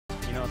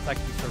You know, it's like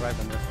he survived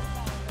a missile.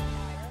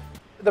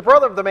 The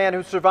brother of the man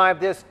who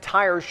survived this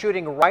tire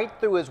shooting right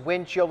through his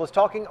windshield is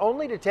talking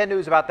only to 10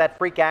 News about that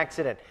freak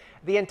accident.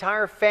 The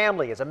entire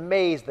family is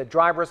amazed the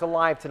driver is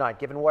alive tonight,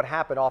 given what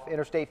happened off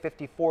Interstate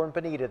 54 in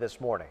Bonita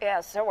this morning. Yeah,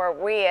 so are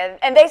we.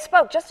 And they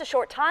spoke just a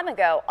short time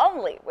ago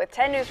only with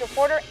 10 News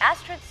reporter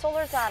Astrid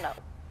Solorzano.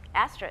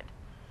 Astrid.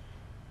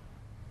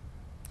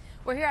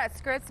 We're here at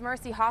Scripps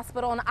Mercy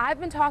Hospital, and I've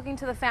been talking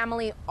to the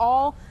family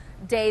all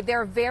day.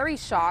 They're very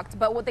shocked,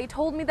 but what they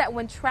told me that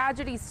when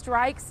tragedy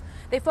strikes,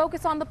 they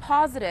focus on the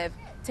positive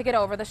to get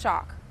over the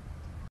shock.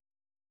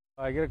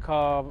 I get a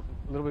call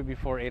a little bit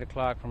before 8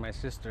 o'clock from my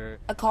sister.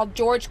 A call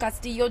George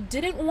Castillo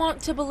didn't want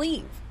to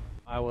believe.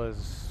 I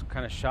was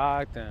kind of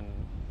shocked, and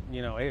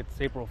you know, it's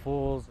April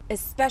Fool's.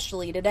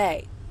 Especially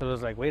today. So it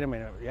was like, wait a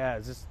minute, yeah,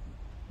 is this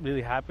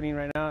really happening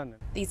right now?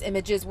 These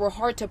images were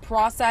hard to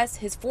process.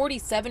 His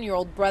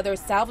 47-year-old brother,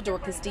 Salvador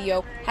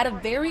Castillo, had a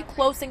very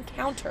close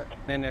encounter.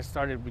 Then it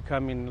started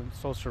becoming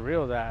so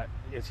surreal that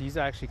he's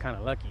actually kind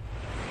of lucky.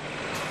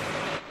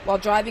 While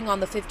driving on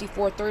the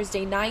 54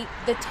 Thursday night,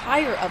 the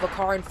tire of a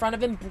car in front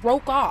of him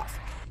broke off,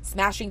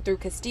 smashing through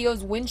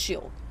Castillo's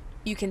windshield.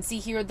 You can see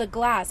here the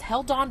glass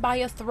held on by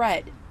a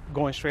thread.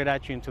 Going straight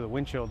at you into the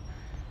windshield,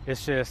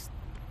 it's just,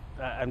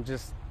 I'm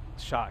just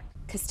shocked.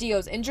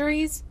 Castillo's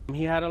injuries?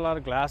 He had a lot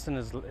of glass in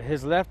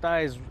his left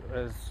eye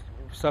has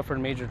suffered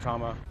major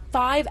trauma.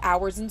 5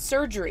 hours in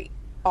surgery,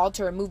 all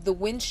to remove the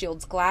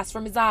windshield's glass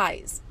from his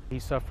eyes. He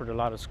suffered a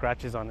lot of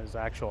scratches on his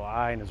actual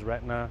eye and his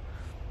retina.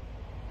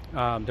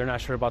 They're not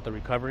sure about the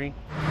recovery.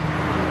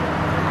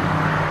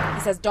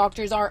 He says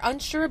doctors are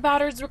unsure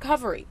about his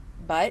recovery,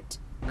 but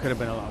could have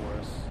been a lot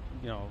worse.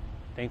 You know,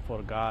 thankful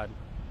to God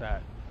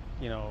that,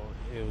 you know,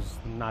 it was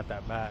not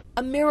that bad.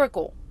 A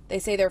miracle. They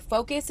say their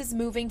focus is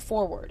moving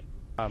forward.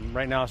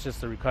 Right now it's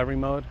just the recovery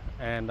mode,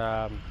 and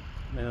the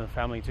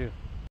family too.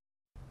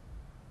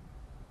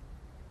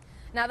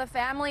 Now, the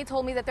family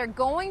told me that they're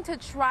going to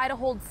try to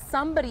hold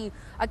somebody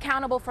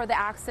accountable for the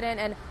accident,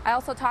 and I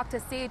also talked to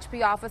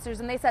CHP officers,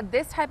 and they said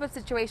this type of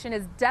situation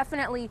is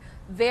definitely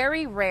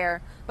very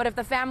rare, but if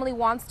the family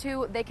wants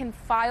to, they can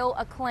file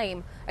a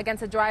claim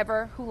against a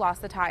driver who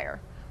lost the tire.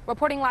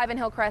 Reporting live in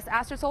Hillcrest,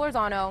 Astrid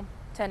Solorzano,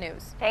 10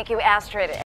 News. Thank you, Astrid.